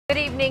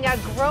Good evening. A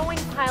growing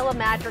pile of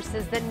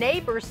mattresses that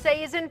neighbors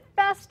say is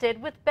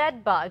infested with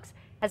bed bugs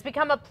has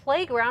become a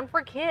playground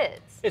for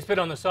kids. It's been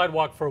on the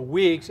sidewalk for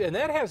weeks, and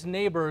that has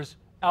neighbors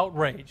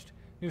outraged.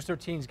 News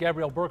 13's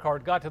Gabrielle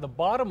Burkhardt got to the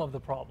bottom of the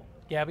problem.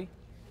 Gabby?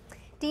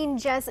 Dean,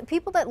 Jess,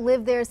 people that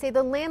live there say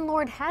the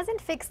landlord hasn't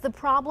fixed the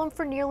problem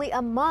for nearly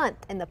a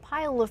month, and the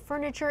pile of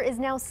furniture is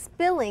now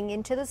spilling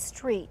into the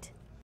street.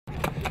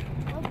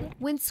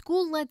 When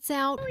school lets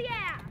out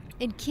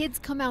and kids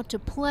come out to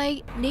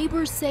play,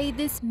 neighbors say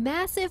this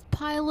massive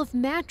pile of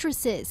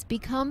mattresses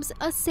becomes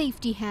a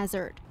safety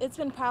hazard. It's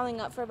been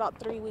piling up for about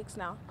 3 weeks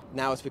now.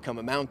 Now it's become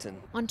a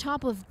mountain. On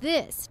top of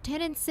this,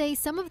 tenants say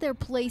some of their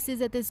places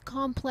at this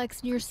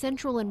complex near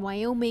Central in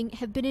Wyoming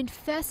have been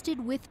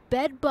infested with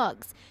bed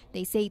bugs.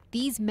 They say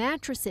these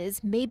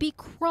mattresses may be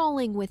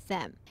crawling with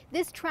them.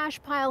 This trash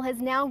pile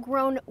has now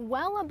grown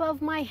well above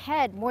my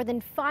head, more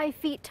than 5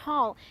 feet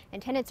tall,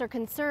 and tenants are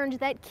concerned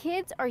that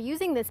kids are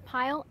using this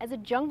pile as a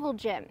jungle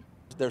gym.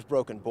 There's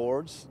broken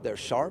boards, they're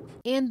sharp.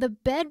 And the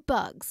bed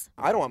bugs.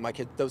 I don't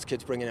want those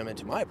kids bringing them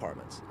into my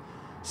apartments.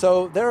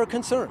 So there are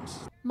concerns.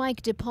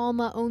 Mike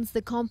DePalma owns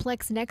the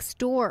complex next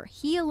door.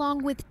 He,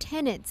 along with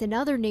tenants and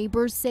other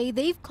neighbors, say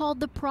they've called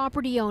the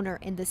property owner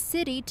and the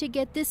city to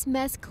get this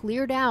mess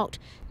cleared out.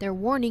 They're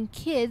warning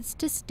kids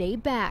to stay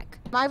back.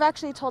 I've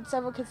actually told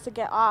several kids to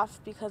get off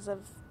because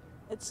of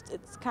it's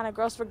kind of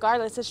gross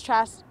regardless. It's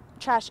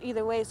trash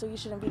either way, so you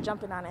shouldn't be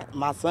jumping on it.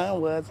 My son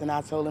was, and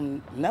I told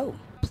him no.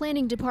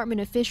 Planning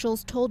department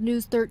officials told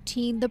News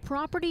 13 the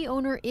property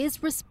owner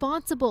is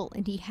responsible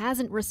and he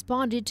hasn't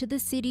responded to the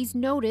city's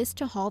notice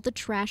to haul the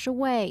trash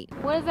away.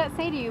 What does that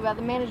say to you about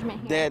the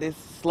management here? That is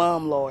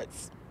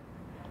slumlords.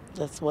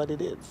 That's what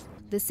it is.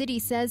 The city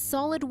says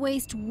solid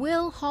waste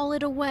will haul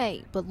it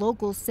away, but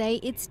locals say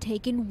it's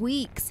taken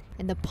weeks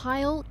and the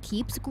pile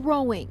keeps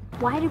growing.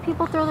 Why do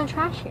people throw their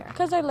trash here?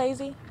 Because they're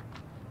lazy,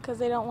 because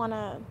they don't want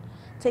to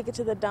take it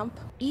to the dump.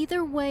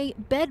 Either way,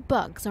 bed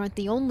bugs aren't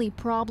the only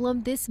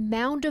problem this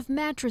mound of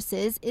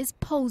mattresses is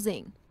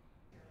posing.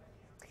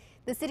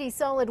 The city's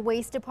solid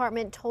waste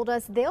department told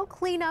us they'll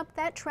clean up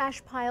that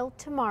trash pile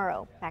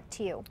tomorrow. Back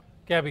to you.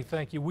 Gabby,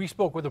 thank you. We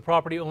spoke with the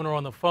property owner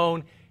on the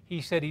phone.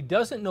 He said he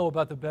doesn't know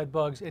about the bed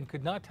bugs and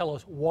could not tell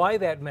us why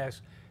that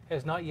mess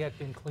has not yet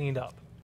been cleaned up.